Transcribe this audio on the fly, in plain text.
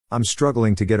I'm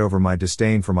struggling to get over my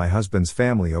disdain for my husband's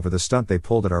family over the stunt they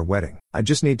pulled at our wedding. I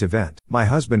just need to vent. My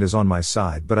husband is on my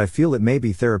side, but I feel it may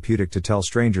be therapeutic to tell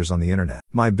strangers on the internet.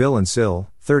 My Bill and Sil,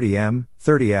 30M,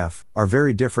 30F, are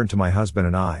very different to my husband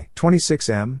and I,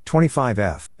 26M,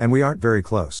 25F, and we aren't very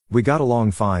close. We got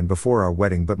along fine before our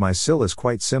wedding, but my Sil is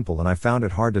quite simple and I found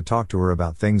it hard to talk to her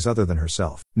about things other than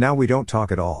herself. Now we don't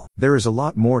talk at all. There is a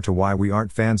lot more to why we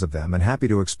aren't fans of them, and happy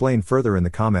to explain further in the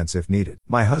comments if needed.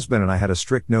 My husband and I had a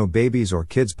strict no babies or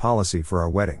kids policy for our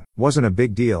wedding. Wasn't a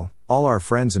big deal. All our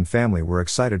friends and family were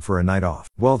excited for a night off.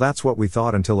 Well, that's what we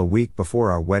thought until a week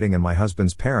before our wedding, and my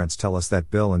husband's parents tell us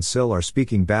that Bill and Sil are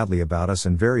speaking badly about us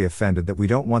and very offended that we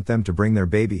don't want them to bring their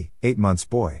baby, 8 months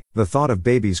boy. The thought of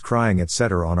babies crying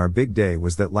etc. on our big day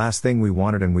was that last thing we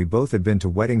wanted, and we both had been to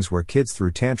weddings where kids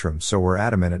threw tantrums, so we're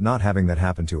adamant at not having that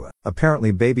happen to us.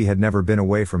 Apparently baby had never been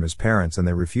away from his parents and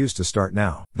they refused to start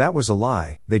now. That was a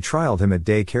lie. They trialed him at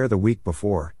daycare the week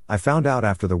before. I found out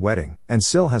after the wedding, and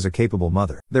Sil has a capable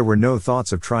mother. There were no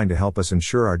thoughts of trying to help us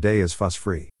ensure our day is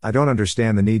fuss-free. I don't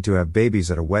understand the need to have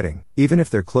babies at a wedding, even if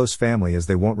they're close family, as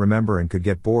they won't remember and could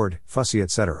get bored, fussy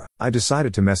etc. I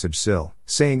decided to message Sil,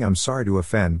 saying I'm sorry to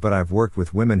offend, but I've worked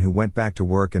with women who went back to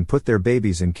work and put their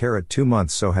babies in care at 2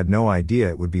 months, so had no idea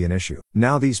it would be an issue.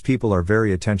 Now these people are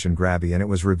very attention grabby, and it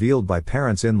was revealed by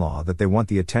parents-in-law that they want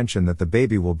the attention that the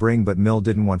baby will bring, but Mill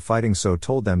didn't want fighting, so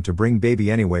told them to bring baby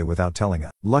anyway without telling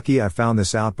us. Lucky I found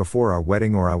this out before our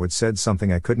wedding, or I would said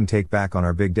something I couldn't take back on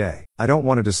our big day. I don't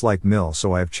want to dislike Mill,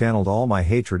 so I have channeled all my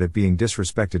hatred at being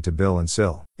disrespected to Bill and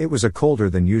Sil. It was a colder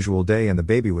than usual day and the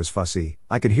baby was fussy.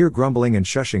 I could hear grumbling and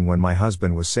shushing when my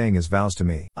husband was saying his vows to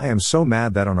me. I am so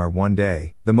mad that on our one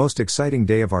day, the most exciting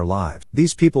day of our lives,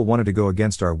 these people wanted to go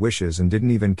against our wishes and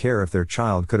didn't even care if their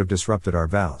child could have disrupted our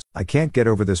vows. I can't get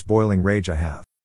over this boiling rage I have.